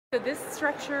So this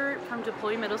structure from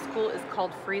Deploy Middle School is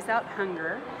called Freeze Out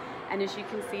Hunger. And as you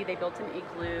can see, they built an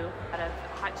igloo out of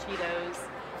hot Cheetos.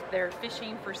 They're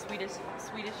fishing for Swedish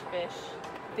fish.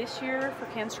 This year for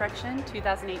Construction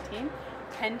 2018,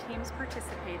 10 teams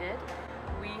participated.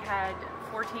 We had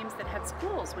 4 teams that had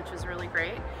schools, which was really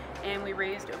great. And we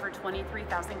raised over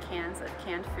 23,000 cans of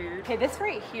canned food. Okay, this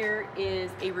right here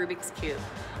is a Rubik's Cube.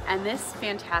 And this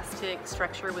fantastic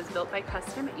structure was built by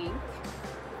Custom Ink.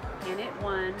 And it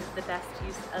won the Best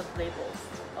Use of Labels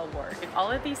award.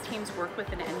 All of these teams work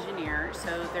with an engineer,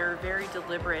 so they're very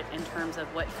deliberate in terms of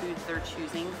what foods they're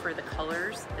choosing for the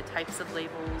colors, the types of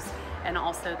labels, and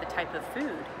also the type of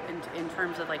food in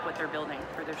terms of like what they're building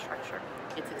for their structure.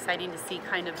 It's exciting to see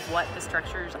kind of what the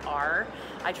structures are.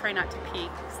 I try not to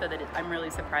peek so that I'm really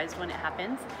surprised when it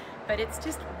happens, but it's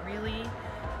just really,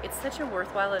 it's such a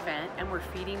worthwhile event, and we're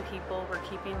feeding people, we're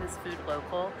keeping this food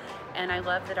local, and I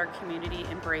love that our community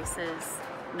embraces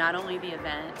not only the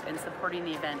event and supporting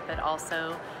the event, but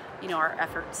also, you know, our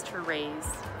efforts to raise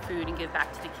food and give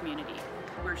back to the community.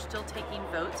 We're still taking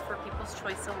votes for People's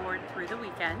Choice Award through the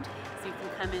weekend, so you can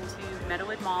come into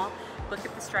Meadowood Mall, look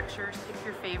at the structures, pick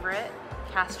your favorite,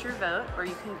 cast your vote, or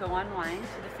you can go online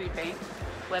to the food bank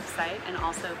website and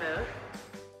also vote.